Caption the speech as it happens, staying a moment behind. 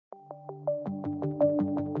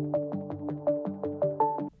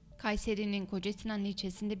Kayseri'nin Kocasinan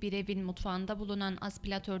ilçesinde bir evin mutfağında bulunan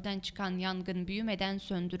aspiratörden çıkan yangın büyümeden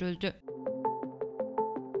söndürüldü.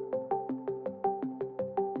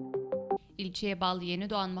 İlçeye bağlı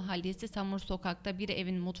Yenidoğan Mahallesi Samur Sokak'ta bir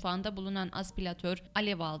evin mutfağında bulunan aspiratör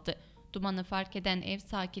alev aldı. Dumanı fark eden ev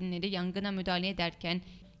sakinleri yangına müdahale ederken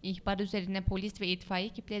ihbar üzerine polis ve itfaiye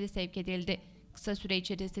ekipleri sevk edildi. Kısa süre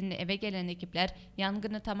içerisinde eve gelen ekipler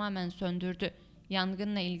yangını tamamen söndürdü.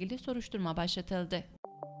 Yangınla ilgili soruşturma başlatıldı.